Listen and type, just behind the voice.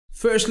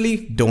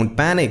Firstly, don't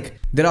panic.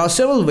 There are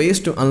several ways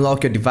to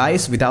unlock your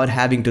device without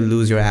having to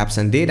lose your apps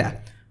and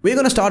data. We're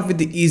going to start with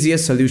the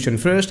easiest solution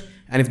first,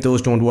 and if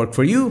those don't work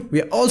for you,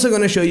 we are also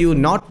going to show you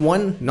not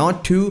one,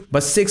 not two,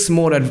 but 6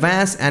 more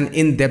advanced and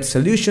in-depth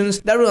solutions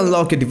that will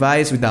unlock your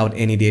device without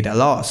any data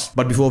loss.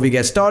 But before we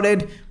get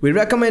started, we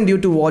recommend you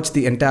to watch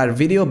the entire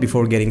video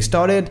before getting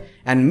started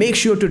and make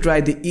sure to try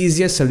the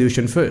easiest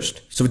solution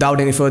first. So without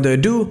any further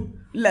ado,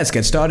 let's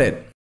get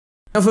started.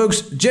 Now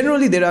folks,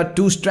 generally there are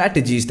 2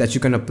 strategies that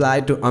you can apply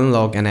to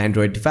unlock an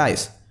Android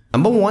device.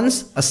 Number 1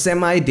 is a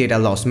semi-data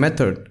loss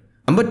method.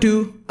 Number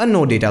 2, a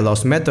no data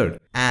loss method.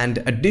 And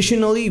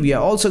additionally, we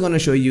are also going to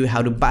show you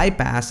how to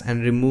bypass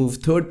and remove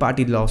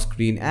third-party lock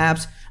screen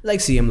apps like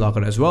CM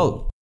Locker as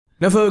well.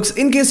 Now folks,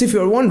 in case if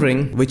you're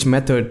wondering which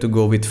method to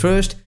go with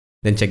first,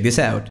 then check this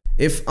out.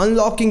 If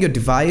unlocking your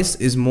device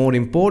is more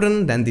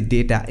important than the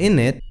data in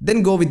it,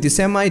 then go with the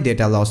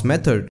semi-data loss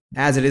method,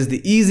 as it is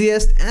the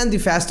easiest and the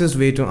fastest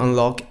way to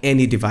unlock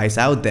any device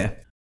out there.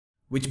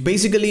 Which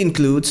basically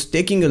includes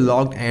taking a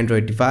locked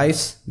Android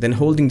device, then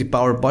holding the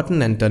power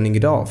button and turning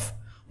it off.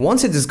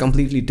 Once it is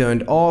completely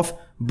turned off,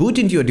 boot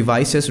into your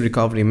device's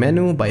recovery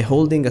menu by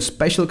holding a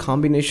special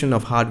combination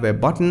of hardware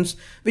buttons,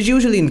 which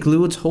usually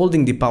includes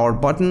holding the power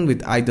button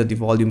with either the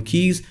volume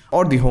keys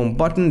or the home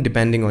button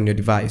depending on your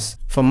device.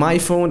 For my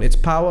phone, it's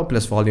power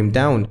plus volume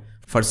down.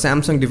 For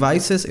Samsung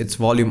devices, it's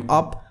volume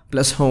up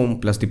plus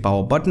home plus the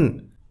power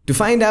button. To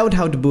find out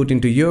how to boot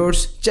into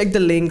yours, check the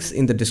links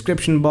in the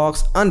description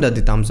box under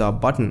the thumbs up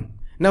button.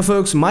 Now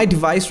folks, my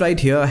device right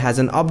here has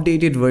an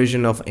updated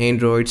version of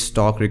Android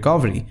stock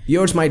recovery.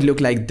 Yours might look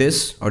like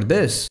this or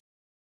this.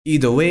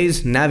 Either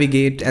ways,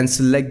 navigate and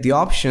select the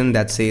option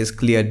that says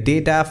clear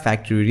data,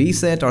 factory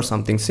reset or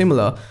something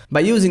similar by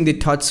using the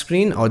touch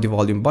screen or the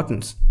volume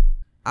buttons.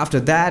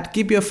 After that,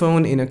 keep your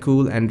phone in a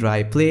cool and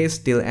dry place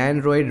till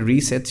Android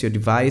resets your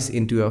device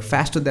into a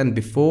faster than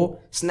before,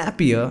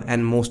 snappier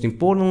and most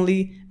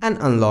importantly, an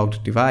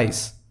unlocked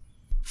device.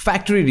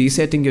 Factory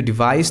resetting your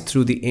device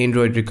through the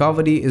Android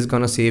recovery is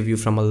gonna save you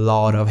from a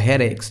lot of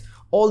headaches.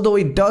 Although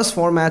it does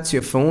format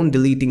your phone,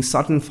 deleting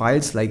certain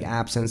files like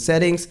apps and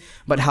settings,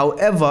 but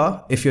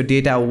however, if your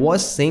data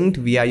was synced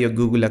via your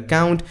Google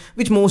account,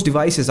 which most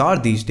devices are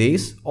these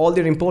days, all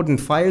their important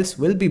files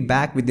will be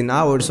back within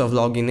hours of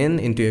logging in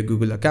into your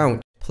Google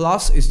account.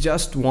 Plus, it's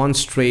just one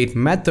straight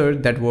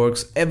method that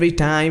works every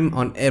time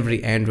on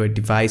every Android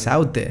device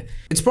out there.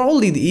 It's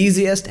probably the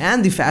easiest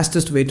and the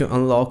fastest way to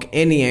unlock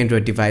any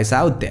Android device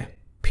out there,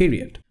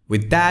 period.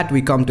 With that,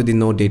 we come to the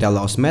no data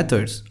loss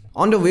methods,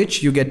 under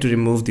which you get to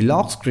remove the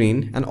lock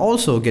screen and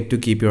also get to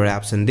keep your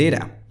apps and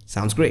data.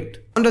 Sounds great.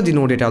 Under the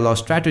no data loss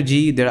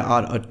strategy, there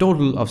are a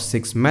total of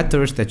 6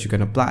 methods that you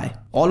can apply.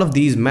 All of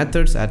these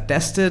methods are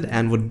tested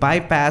and would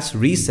bypass,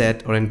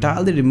 reset or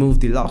entirely remove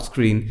the lock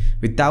screen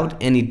without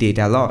any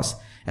data loss.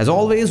 As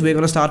always, we're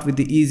going to start with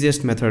the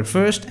easiest method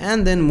first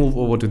and then move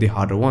over to the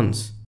harder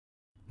ones.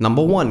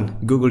 Number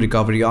 1, Google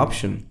recovery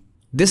option.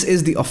 This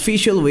is the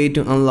official way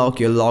to unlock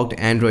your locked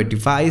Android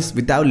device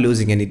without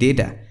losing any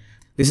data.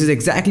 This is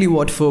exactly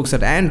what folks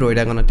at Android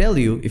are gonna tell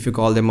you if you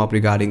call them up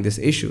regarding this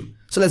issue.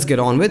 So let's get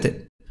on with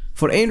it.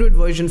 For Android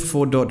version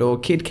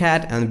 4.0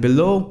 KitKat and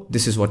below,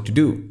 this is what to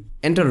do.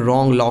 Enter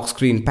wrong lock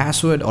screen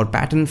password or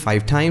pattern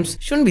 5 times.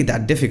 Shouldn't be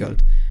that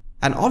difficult.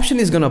 An option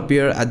is gonna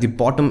appear at the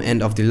bottom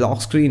end of the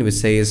lock screen which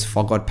says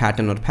forgot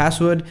pattern or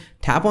password.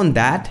 Tap on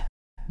that.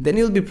 Then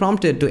you'll be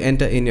prompted to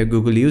enter in your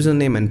Google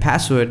username and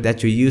password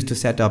that you used to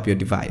set up your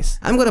device.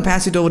 I'm gonna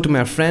pass it over to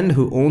my friend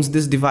who owns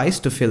this device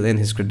to fill in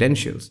his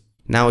credentials.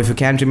 Now if you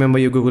can't remember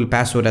your Google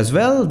password as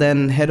well,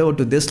 then head over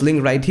to this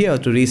link right here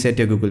to reset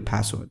your Google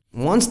password.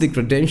 Once the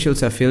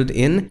credentials are filled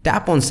in,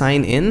 tap on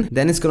sign in,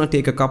 then it's gonna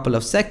take a couple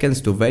of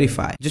seconds to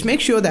verify. Just make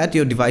sure that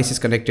your device is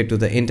connected to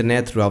the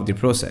internet throughout the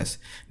process.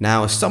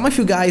 Now some of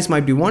you guys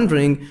might be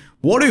wondering,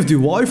 what if the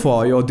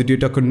Wi-Fi or the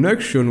data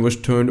connection was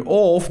turned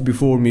off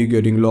before me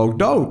getting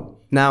logged out?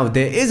 Now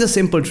there is a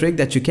simple trick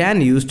that you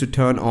can use to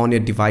turn on your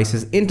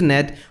device's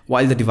internet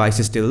while the device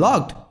is still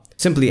logged.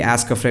 Simply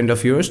ask a friend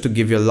of yours to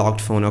give your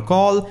locked phone a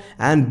call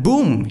and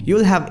boom,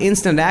 you'll have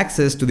instant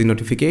access to the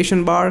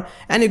notification bar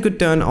and you could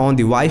turn on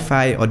the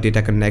Wi-Fi or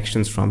data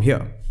connections from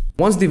here.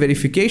 Once the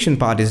verification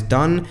part is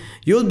done,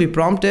 you'll be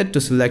prompted to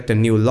select a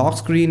new lock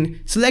screen.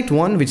 Select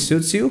one which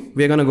suits you.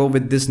 We're gonna go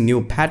with this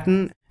new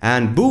pattern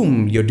and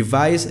boom, your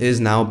device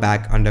is now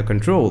back under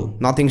control.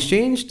 Nothing's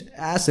changed,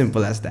 as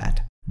simple as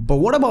that. But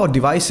what about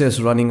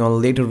devices running on a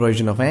later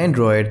version of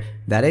Android,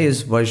 that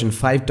is version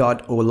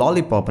 5.0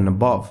 Lollipop and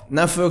above?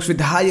 Now folks,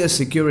 with higher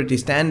security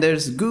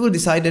standards, Google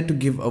decided to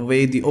give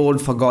away the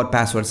old forgot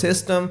password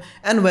system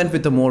and went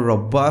with a more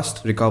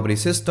robust recovery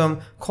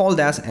system called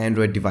as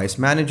Android Device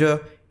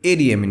Manager,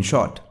 ADM in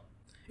short.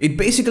 It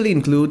basically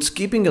includes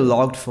keeping a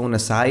logged phone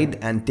aside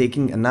and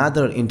taking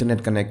another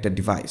internet connected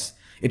device.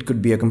 It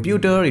could be a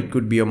computer, it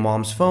could be your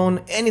mom's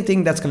phone,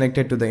 anything that's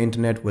connected to the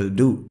internet will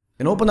do.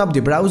 Then open up the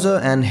browser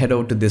and head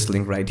over to this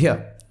link right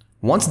here.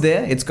 Once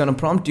there, it's gonna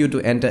prompt you to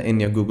enter in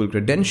your Google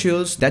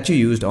credentials that you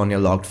used on your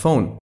logged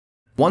phone.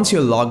 Once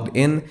you're logged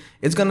in,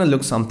 it's gonna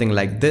look something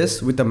like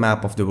this with a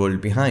map of the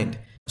world behind.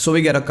 So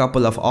we get a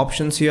couple of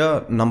options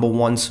here. Number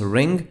 1's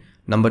ring,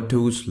 number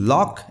 2's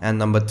lock, and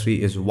number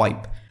 3 is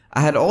wipe.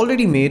 I had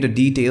already made a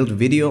detailed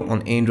video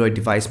on Android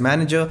Device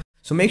Manager,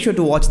 so make sure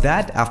to watch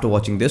that after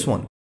watching this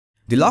one.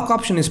 The lock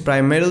option is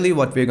primarily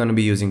what we're going to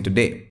be using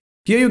today.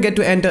 Here you get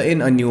to enter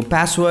in a new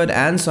password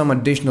and some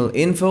additional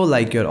info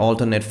like your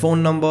alternate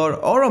phone number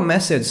or a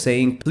message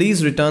saying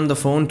please return the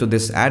phone to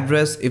this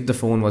address if the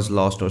phone was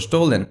lost or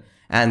stolen.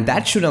 And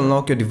that should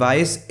unlock your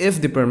device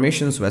if the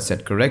permissions were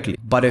set correctly.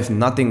 But if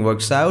nothing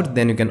works out,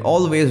 then you can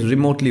always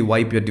remotely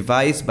wipe your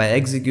device by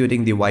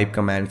executing the wipe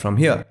command from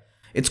here.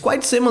 It's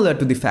quite similar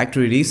to the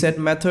factory reset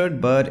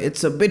method, but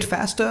it's a bit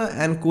faster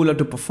and cooler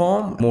to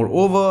perform.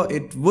 Moreover,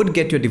 it would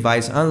get your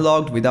device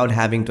unlocked without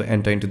having to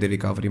enter into the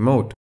recovery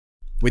mode.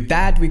 With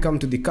that, we come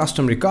to the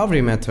custom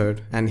recovery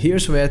method, and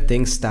here's where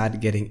things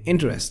start getting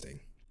interesting.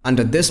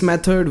 Under this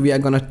method, we are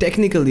gonna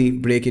technically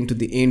break into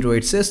the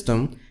Android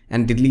system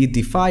and delete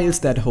the files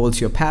that holds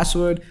your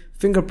password,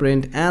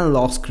 fingerprint, and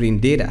lock screen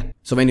data.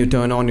 So when you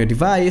turn on your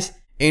device,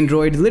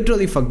 Android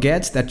literally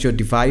forgets that your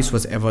device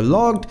was ever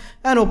logged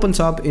and opens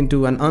up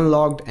into an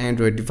unlocked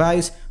Android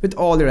device with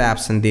all your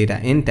apps and data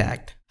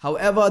intact.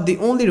 However, the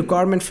only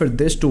requirement for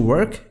this to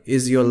work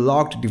is your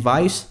locked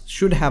device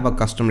should have a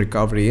custom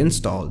recovery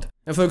installed.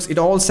 Now folks, it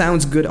all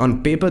sounds good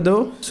on paper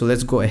though, so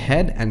let's go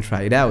ahead and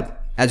try it out.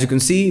 As you can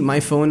see, my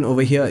phone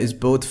over here is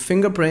both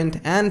fingerprint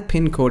and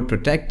PIN code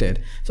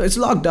protected, so it's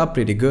locked up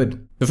pretty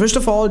good. So first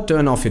of all,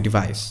 turn off your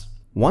device.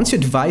 Once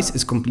your device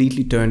is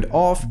completely turned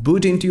off,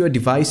 boot into your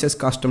device's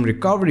custom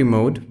recovery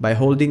mode by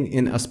holding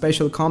in a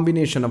special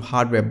combination of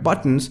hardware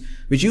buttons,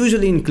 which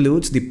usually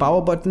includes the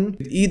power button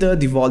with either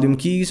the volume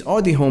keys or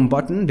the home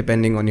button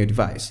depending on your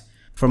device.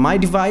 For my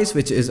device,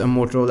 which is a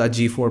Motorola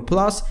G4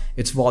 Plus,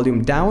 it's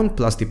volume down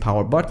plus the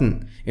power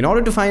button. In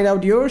order to find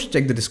out yours,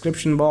 check the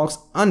description box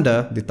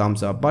under the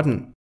thumbs up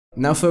button.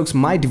 Now folks,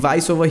 my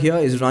device over here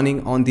is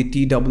running on the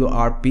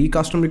TWRP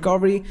custom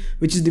recovery,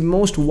 which is the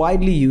most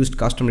widely used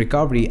custom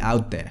recovery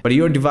out there. But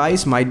your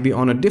device might be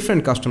on a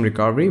different custom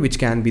recovery, which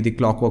can be the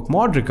Clockwork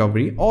Mod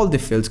recovery or the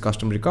Phil's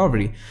custom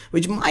recovery,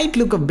 which might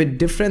look a bit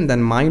different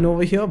than mine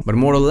over here, but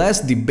more or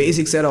less the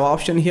basic set of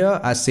options here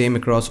are same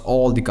across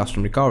all the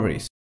custom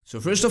recoveries. So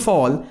first of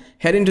all,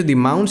 head into the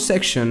mount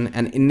section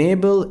and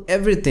enable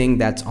everything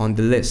that's on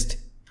the list.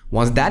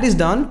 Once that is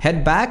done,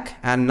 head back,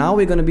 and now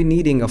we're going to be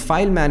needing a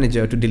file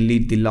manager to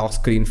delete the lock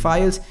screen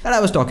files that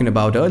I was talking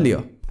about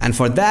earlier. And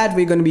for that,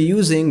 we're going to be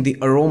using the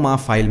Aroma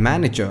file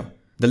manager.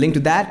 The link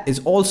to that is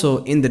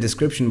also in the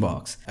description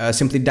box.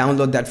 Simply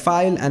download that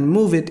file and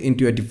move it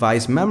into your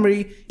device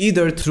memory,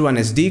 either through an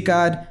SD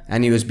card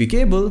and USB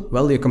cable.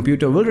 Well, your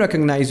computer will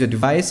recognize your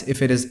device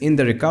if it is in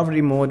the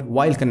recovery mode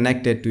while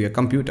connected to your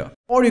computer.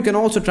 Or you can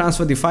also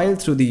transfer the file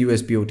through the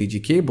USB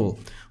OTG cable.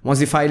 Once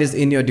the file is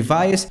in your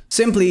device,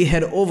 simply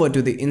head over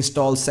to the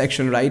install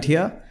section right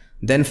here.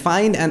 Then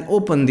find and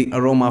open the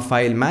Aroma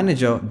file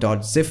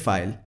manager.zip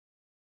file.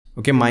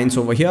 Okay, mine's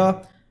over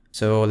here.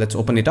 So let's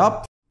open it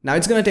up. Now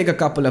it's going to take a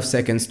couple of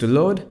seconds to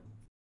load.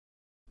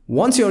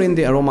 Once you're in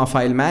the Aroma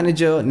file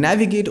manager,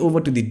 navigate over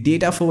to the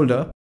data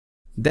folder,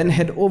 then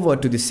head over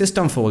to the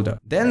system folder.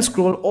 Then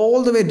scroll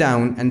all the way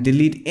down and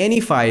delete any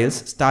files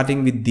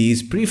starting with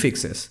these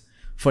prefixes.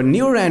 For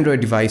newer Android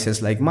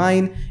devices like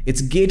mine,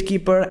 it's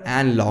Gatekeeper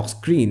and Lock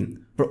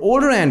Screen. For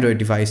older Android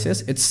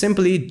devices, it's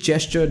simply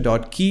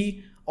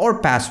gesture.key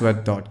or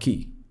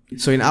password.key.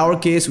 So in our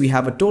case, we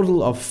have a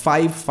total of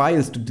 5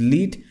 files to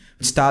delete.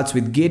 It starts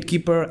with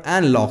Gatekeeper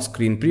and Lock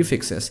Screen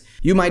prefixes.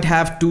 You might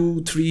have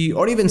 2, 3,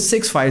 or even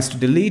 6 files to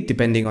delete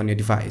depending on your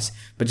device.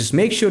 But just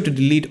make sure to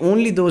delete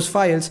only those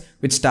files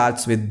which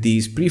starts with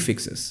these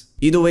prefixes.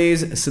 Either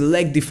ways,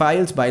 select the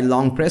files by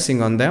long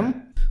pressing on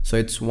them. So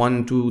it's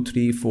 1, 2,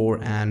 3, 4,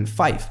 and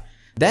 5.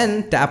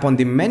 Then tap on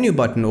the menu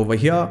button over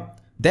here.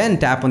 Then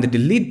tap on the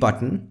delete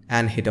button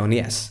and hit on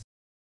yes.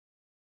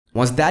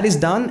 Once that is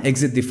done,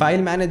 exit the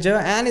file manager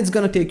and it's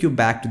going to take you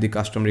back to the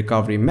custom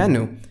recovery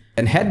menu.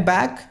 Then head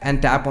back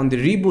and tap on the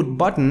reboot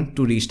button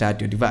to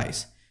restart your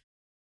device.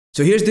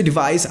 So here's the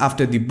device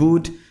after the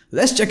boot.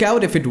 Let's check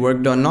out if it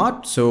worked or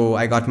not. So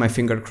I got my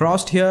finger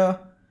crossed here.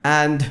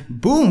 And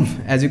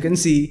boom, as you can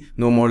see,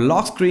 no more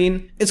lock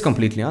screen, it's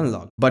completely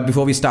unlocked. But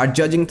before we start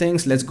judging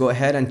things, let's go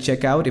ahead and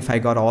check out if I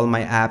got all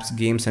my apps,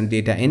 games and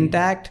data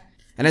intact.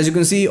 And as you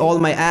can see, all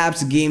my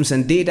apps, games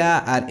and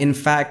data are in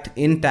fact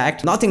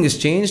intact. Nothing is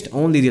changed,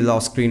 only the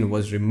lock screen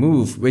was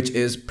removed, which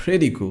is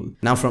pretty cool.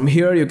 Now from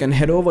here, you can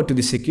head over to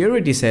the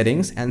security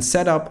settings and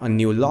set up a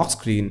new lock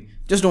screen.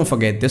 Just don't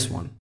forget this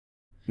one.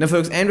 Now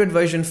folks, Android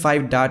version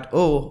 5.0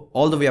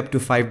 all the way up to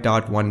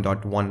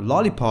 5.1.1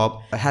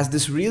 Lollipop has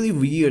this really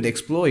weird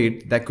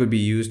exploit that could be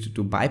used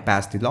to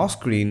bypass the lock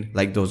screen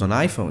like those on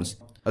iPhones.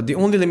 The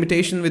only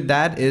limitation with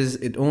that is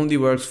it only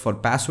works for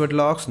password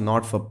locks,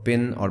 not for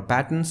PIN or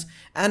patents,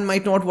 and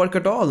might not work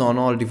at all on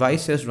all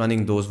devices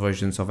running those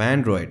versions of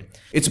Android.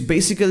 It's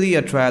basically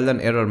a trial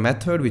and error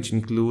method which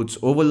includes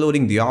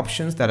overloading the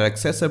options that are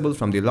accessible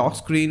from the lock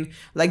screen,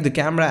 like the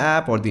camera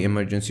app or the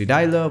emergency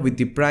dialer, with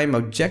the prime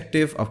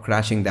objective of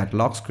crashing that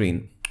lock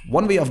screen.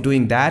 One way of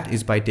doing that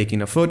is by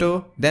taking a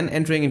photo, then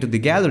entering into the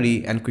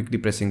gallery and quickly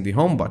pressing the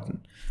home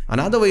button.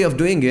 Another way of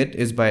doing it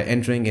is by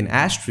entering in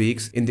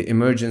asterisks in the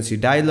emergency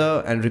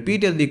dialer and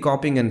repeatedly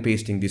copying and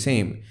pasting the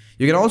same.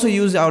 You can also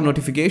use our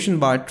notification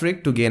bar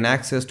trick to gain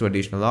access to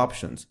additional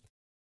options.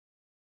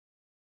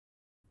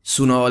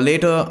 Sooner or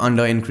later,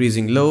 under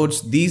increasing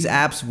loads, these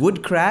apps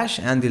would crash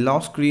and the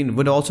lock screen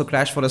would also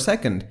crash for a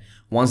second.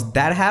 Once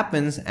that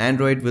happens,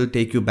 Android will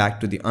take you back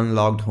to the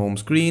unlocked home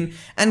screen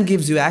and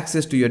gives you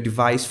access to your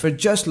device for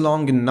just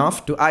long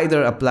enough to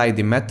either apply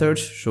the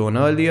methods shown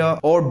earlier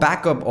or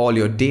back up all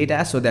your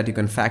data so that you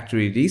can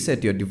factory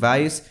reset your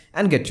device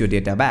and get your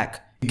data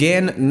back.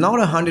 Again, not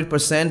a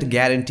 100%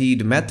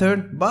 guaranteed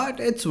method,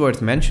 but it's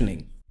worth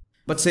mentioning.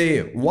 But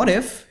say, what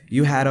if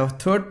you had a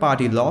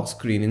third-party lock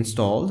screen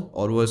installed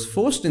or was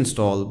forced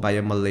installed by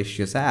a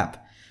malicious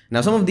app? Now,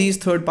 some of these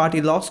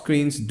third-party lock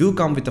screens do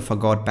come with a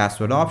forgot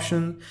password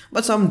option,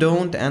 but some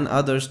don't and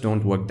others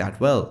don't work that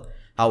well.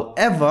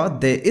 However,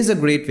 there is a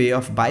great way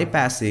of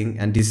bypassing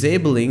and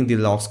disabling the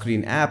lock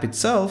screen app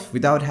itself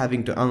without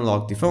having to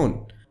unlock the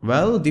phone.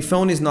 Well, the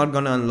phone is not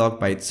gonna unlock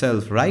by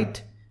itself, right?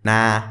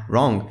 Nah,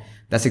 wrong.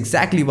 That's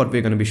exactly what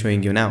we're going to be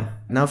showing you now.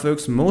 Now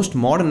folks, most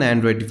modern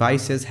Android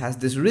devices has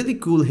this really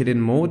cool hidden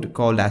mode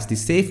called as the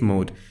safe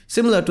mode,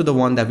 similar to the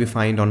one that we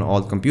find on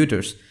all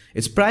computers.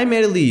 It's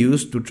primarily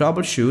used to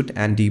troubleshoot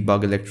and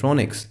debug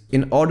electronics.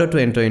 In order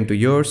to enter into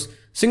yours,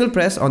 single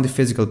press on the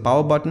physical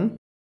power button,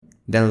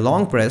 then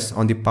long press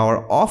on the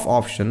power off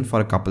option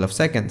for a couple of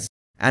seconds.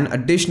 An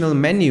additional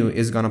menu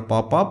is going to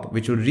pop up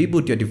which will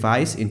reboot your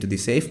device into the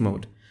safe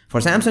mode. For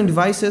Samsung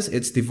devices,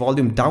 it's the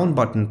volume down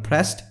button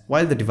pressed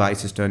while the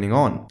device is turning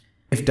on.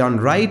 If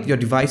done right, your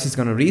device is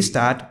going to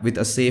restart with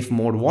a safe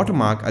mode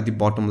watermark at the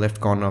bottom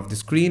left corner of the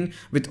screen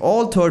with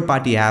all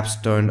third-party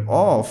apps turned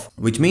off,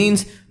 which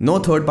means no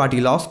third-party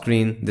lock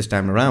screen this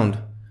time around.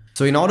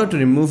 So in order to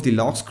remove the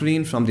lock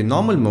screen from the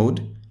normal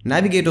mode,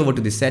 navigate over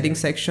to the settings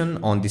section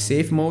on the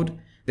safe mode,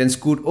 then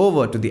scoot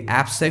over to the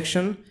apps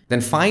section,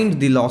 then find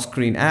the lock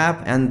screen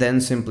app and then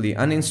simply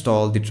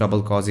uninstall the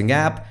trouble-causing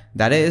app,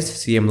 that is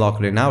CM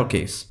Locker in our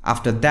case.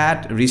 After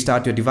that,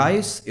 restart your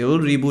device, it will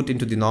reboot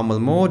into the normal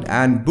mode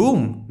and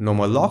boom, no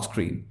more lock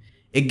screen.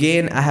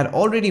 Again, I had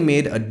already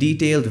made a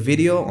detailed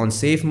video on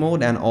safe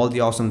mode and all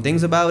the awesome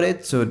things about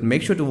it, so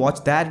make sure to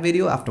watch that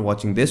video after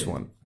watching this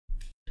one.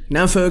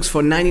 Now folks,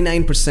 for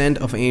 99%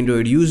 of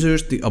Android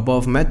users, the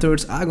above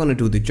methods are gonna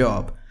do the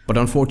job. But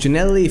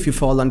unfortunately, if you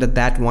fall under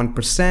that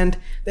 1%,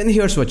 then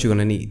here's what you're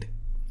gonna need.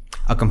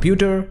 A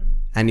computer,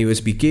 an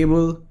USB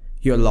cable,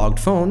 your logged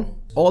phone,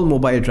 all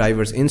mobile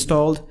drivers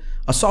installed,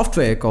 a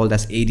software called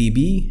as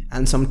ADB,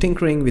 and some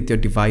tinkering with your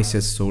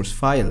device's source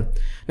file.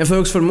 Now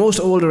folks, for most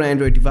older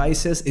Android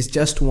devices, it's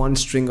just one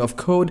string of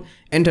code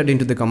entered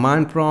into the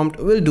command prompt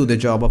will do the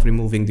job of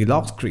removing the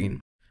lock screen.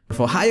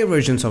 For higher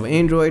versions of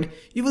Android,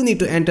 you will need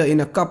to enter in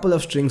a couple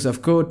of strings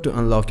of code to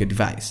unlock your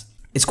device.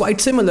 It's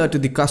quite similar to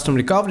the custom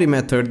recovery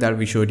method that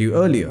we showed you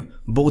earlier.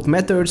 Both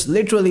methods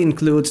literally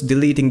includes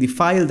deleting the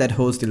file that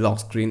holds the lock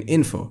screen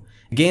info.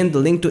 Again, the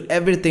link to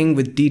everything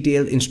with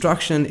detailed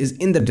instruction is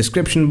in the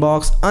description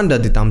box under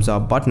the thumbs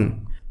up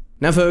button.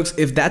 Now folks,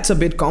 if that's a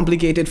bit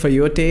complicated for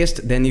your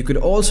taste, then you could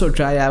also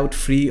try out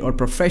free or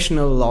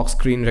professional lock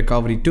screen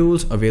recovery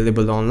tools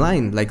available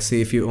online, like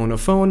say if you own a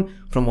phone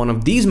from one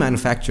of these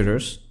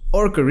manufacturers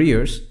or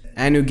couriers,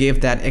 and you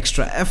gave that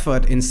extra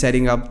effort in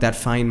setting up that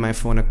Find My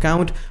Phone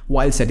account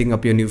while setting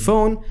up your new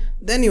phone,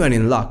 then you are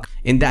in luck.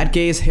 In that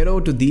case, head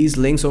over to these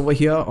links over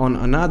here on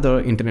another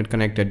internet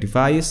connected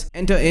device,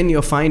 enter in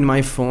your Find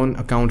My Phone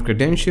account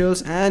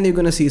credentials, and you're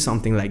gonna see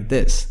something like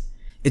this.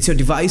 It's your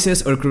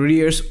device's or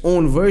courier's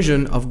own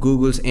version of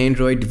Google's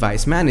Android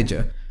Device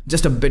Manager,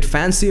 just a bit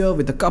fancier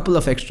with a couple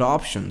of extra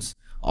options.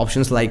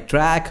 Options like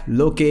track,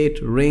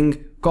 locate,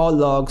 ring, call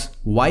logs,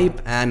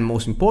 wipe, and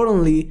most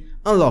importantly,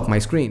 unlock my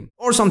screen,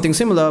 or something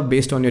similar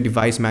based on your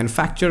device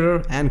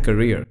manufacturer and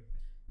courier.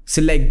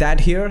 Select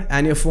that here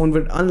and your phone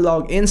will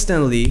unlock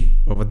instantly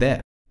over there.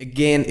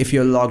 Again, if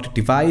your logged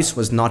device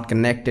was not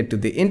connected to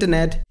the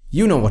internet,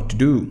 you know what to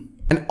do.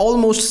 An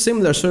almost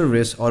similar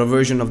service or a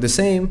version of the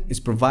same is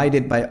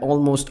provided by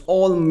almost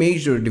all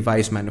major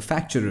device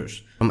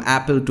manufacturers, from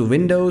Apple to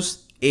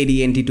Windows,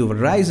 AT&T to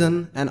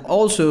Verizon, and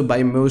also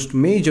by most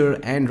major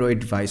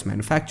Android device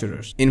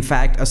manufacturers. In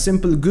fact, a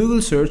simple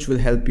Google search will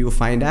help you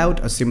find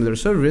out a similar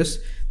service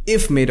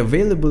if made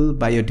available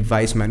by your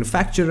device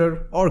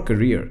manufacturer or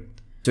courier.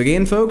 So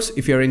again folks,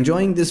 if you're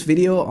enjoying this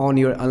video on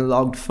your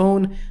unlocked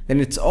phone, then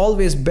it's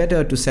always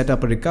better to set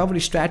up a recovery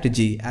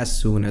strategy as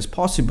soon as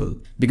possible,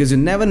 because you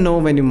never know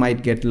when you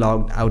might get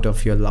logged out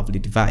of your lovely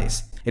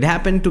device. It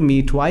happened to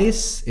me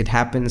twice, it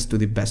happens to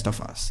the best of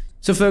us.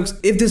 So folks,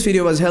 if this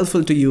video was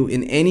helpful to you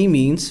in any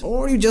means,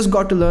 or you just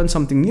got to learn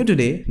something new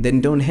today, then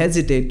don't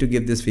hesitate to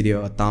give this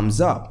video a thumbs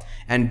up.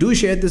 And do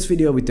share this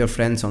video with your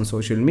friends on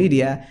social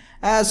media.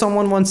 As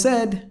someone once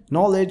said,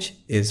 knowledge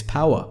is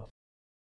power.